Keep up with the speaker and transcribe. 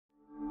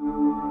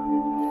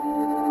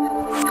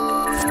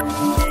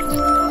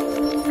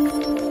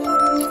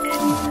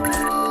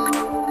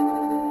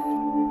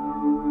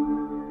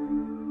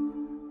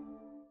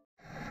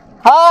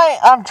Hi,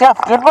 I'm Jeff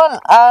Goodman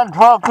and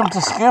welcome to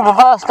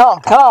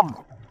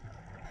Scubaverse.com.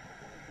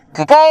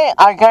 Today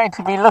I'm going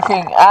to be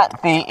looking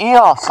at the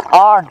EOS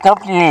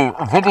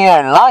RW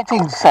video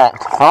lighting set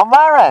from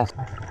Mares.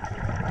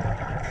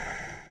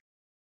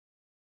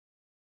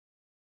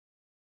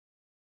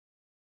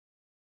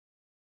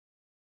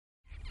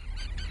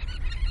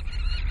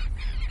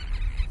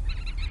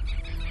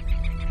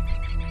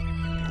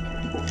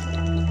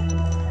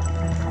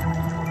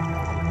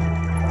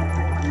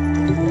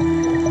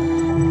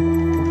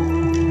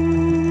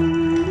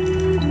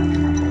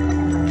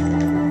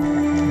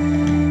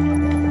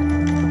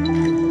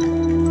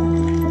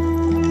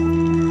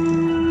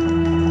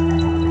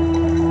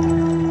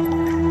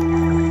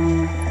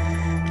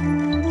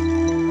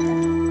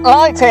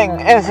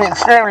 Lighting is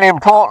extremely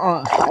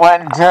important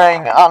when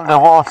doing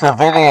underwater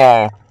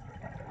video.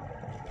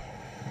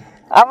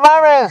 And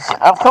Mares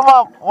have come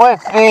up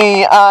with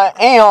the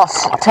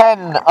EOS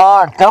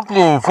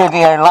 10RW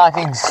video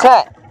lighting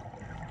set.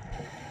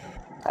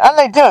 And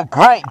they do a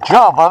great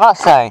job, I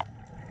must say.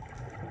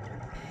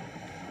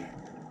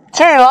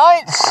 2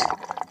 lights,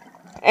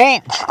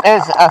 each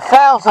is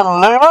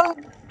 1000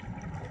 lumen.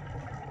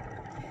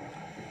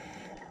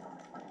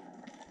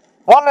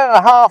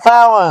 1.5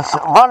 hours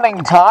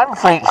running time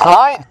for each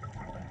light,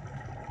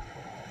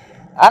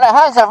 and it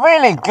has a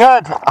really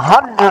good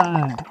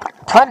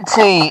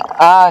 120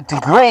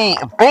 degree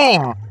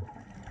beam,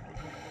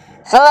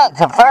 so that's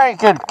a very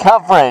good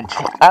coverage,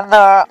 and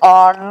there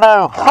are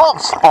no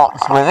hot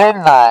spots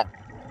within that,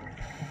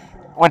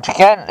 which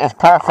again is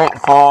perfect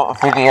for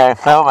video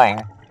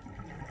filming.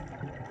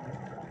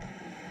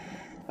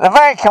 They're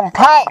very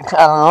compact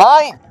and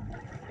light,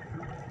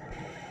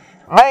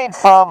 made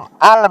from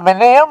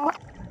aluminium,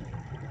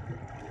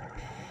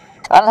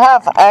 and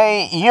have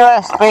a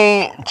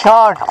USB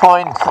charge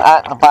point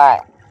at the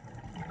back.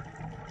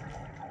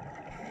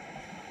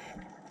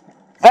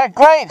 They're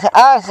great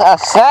as a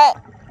set.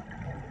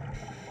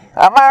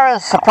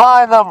 Mares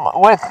supply them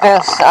with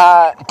this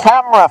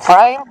camera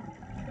frame,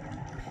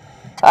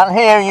 and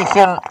here you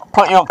can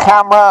put your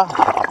camera,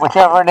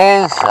 whichever it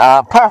is,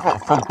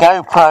 perfect for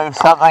GoPro,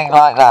 something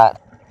like that.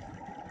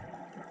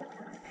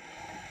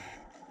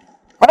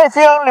 But if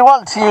you only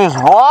want to use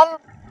one,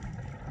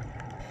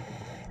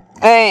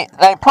 they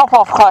pop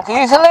off quite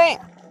easily.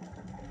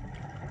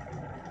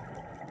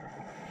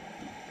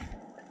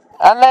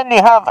 And then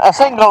you have a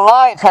single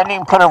light, and you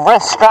can put a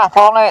wrist strap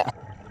on it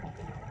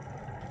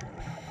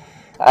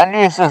and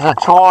use as a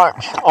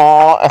torch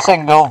or a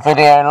single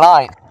video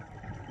light.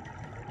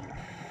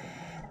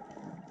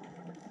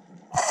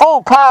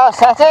 Full power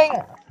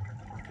setting,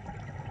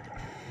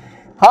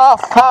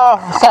 half power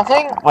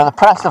setting with a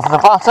press of the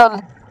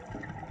button.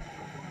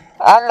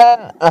 And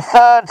then the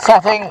third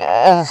setting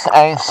is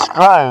a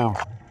strobe.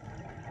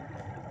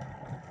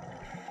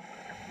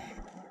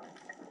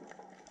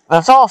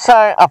 There's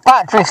also a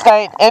battery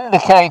state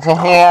indicator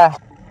here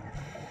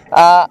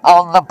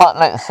on the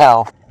button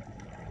itself.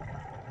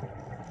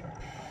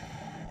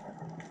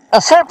 A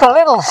super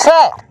little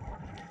set.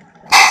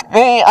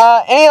 The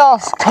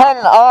EOS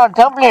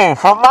 10RW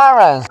from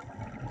Mares.